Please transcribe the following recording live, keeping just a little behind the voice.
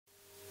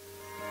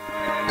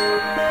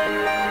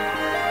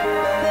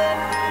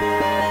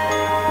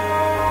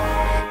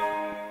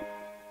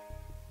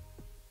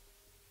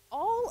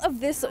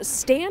This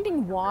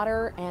standing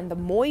water and the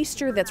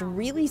moisture that's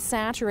really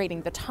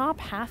saturating the top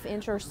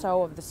half-inch or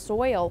so of the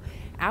soil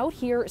out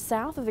here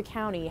south of the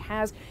county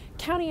has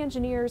county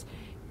engineers,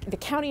 the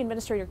county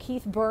administrator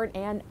Keith Byrne,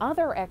 and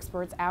other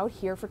experts out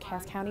here for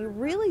Cass County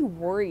really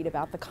worried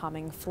about the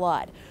coming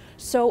flood.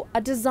 So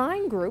a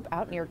design group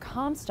out near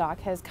Comstock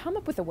has come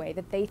up with a way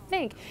that they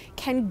think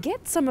can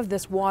get some of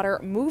this water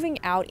moving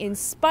out in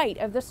spite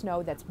of the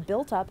snow that's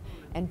built up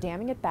and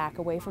damming it back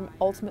away from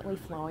ultimately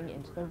flowing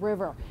into the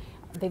river.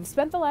 They've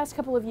spent the last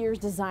couple of years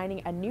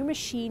designing a new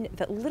machine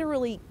that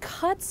literally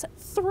cuts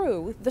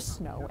through the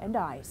snow and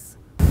ice.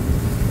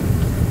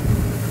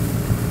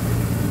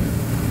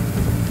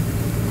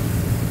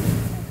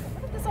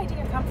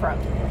 Come from?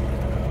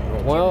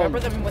 Well, do you remember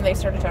them when they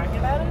started talking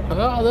about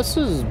it? This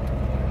has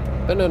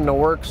been in the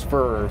works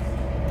for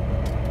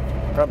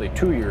probably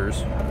 2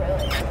 years.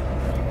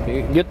 Oh,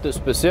 really? You get the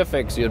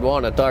specifics, you'd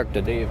want to talk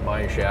to Dave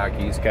Myshak.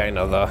 He's kind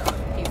of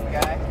He's the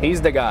guy.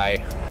 He's the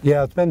guy.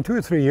 Yeah, it's been 2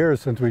 or 3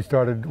 years since we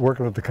started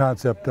working with the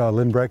concept.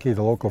 Lynn Brecky,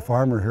 the local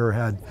farmer here,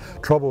 had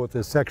trouble with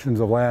his sections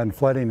of land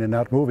flooding and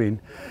not moving.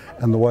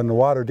 And when the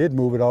water did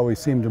move, it always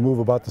seemed to move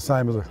about the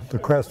time of the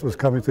crest was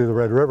coming through the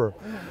Red River.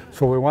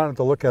 So we wanted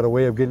to look at a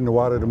way of getting the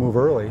water to move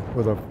early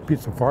with a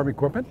piece of farm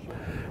equipment.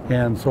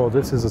 And so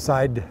this is a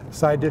side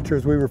ditcher,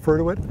 as we refer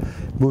to it.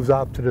 Moves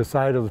out to the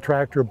side of the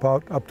tractor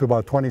up to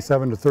about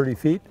 27 to 30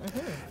 feet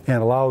and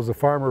allows the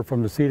farmer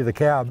from the seat of the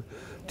cab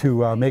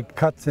to make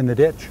cuts in the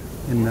ditch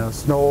in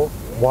snow,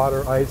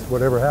 water, ice,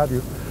 whatever have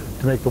you,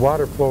 to make the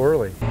water flow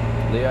early.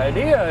 The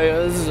idea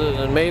is,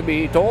 and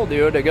maybe he told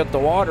you, to get the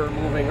water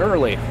moving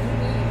early.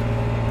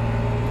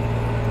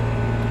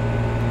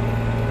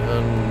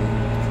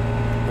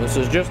 And this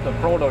is just a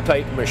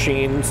prototype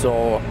machine,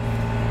 so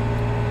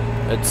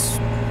it's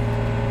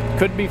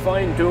could be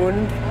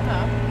fine-tuned,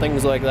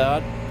 things like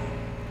that.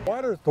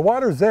 The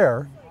water's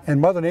there, and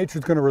Mother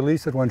Nature's going to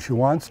release it when she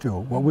wants to.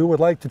 What we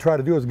would like to try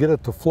to do is get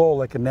it to flow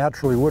like it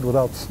naturally would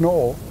without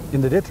snow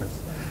in the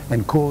ditches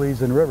and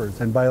coulees and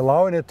rivers. And by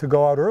allowing it to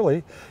go out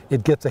early,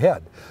 it gets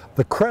ahead.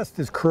 The crest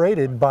is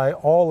created by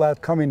all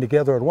that coming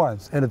together at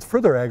once, and it's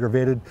further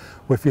aggravated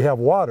if you have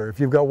water. If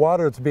you've got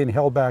water that's being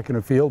held back in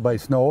a field by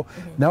snow,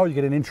 now you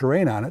get an inch of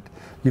rain on it.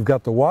 You've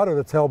got the water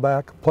that's held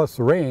back plus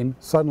the rain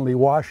suddenly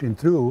washing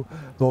through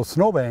those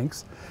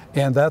snowbanks,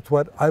 and that's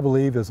what I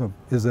believe is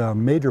a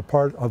major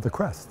part of the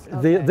crest.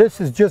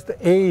 This is just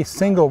a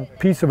single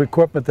piece of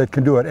equipment that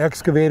can do it.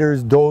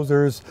 Excavators,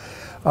 dozers,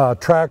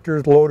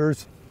 tractors,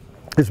 loaders.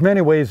 There's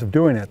many ways of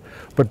doing it,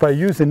 but by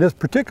using this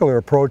particular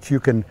approach, you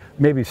can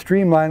maybe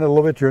streamline it a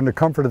little bit. You're in the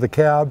comfort of the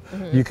cab.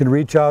 You can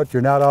reach out.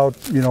 You're not out,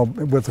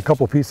 with a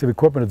couple of pieces of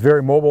equipment. It's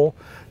very mobile.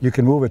 You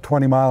can move at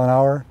 20 miles an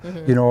hour,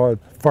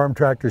 at farm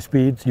tractor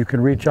speeds. You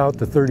can reach out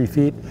to 30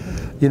 feet.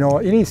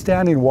 Any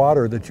standing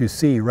water that you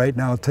see right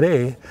now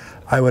today,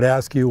 I would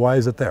ask you, why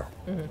is it there?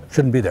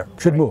 Shouldn't be there.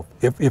 Should move.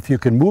 If you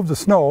can move the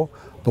snow,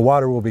 the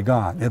water will be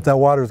gone. If that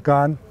water is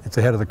gone, it's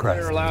ahead of the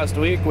crest. Last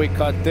week we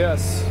cut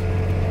this.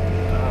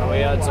 We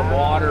had some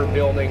water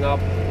building up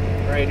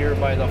right here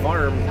by the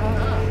farm.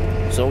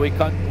 So we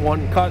cut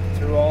one cut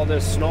through all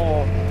this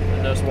snow,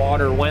 and this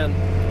water went.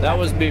 That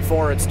was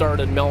before it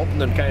started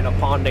melting and kind of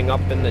ponding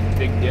up in the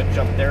big ditch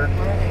up there.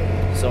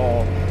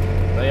 So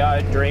yeah,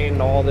 I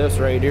drained all this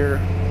right here.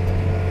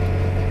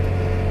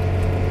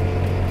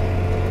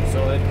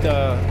 So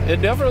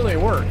it definitely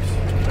works.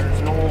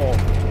 There's no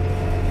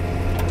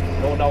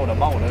doubt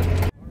about it.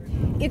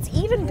 It's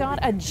even got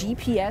a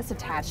GPS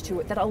attached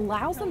to it that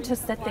allows them to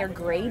set their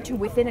grade to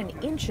within an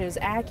inch's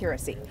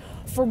accuracy.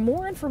 For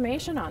more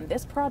information on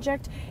this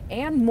project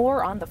and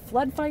more on the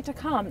flood fight to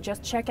come,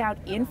 just check out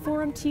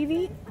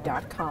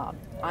inforumtv.com.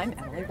 I'm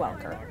Emily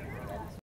Welker.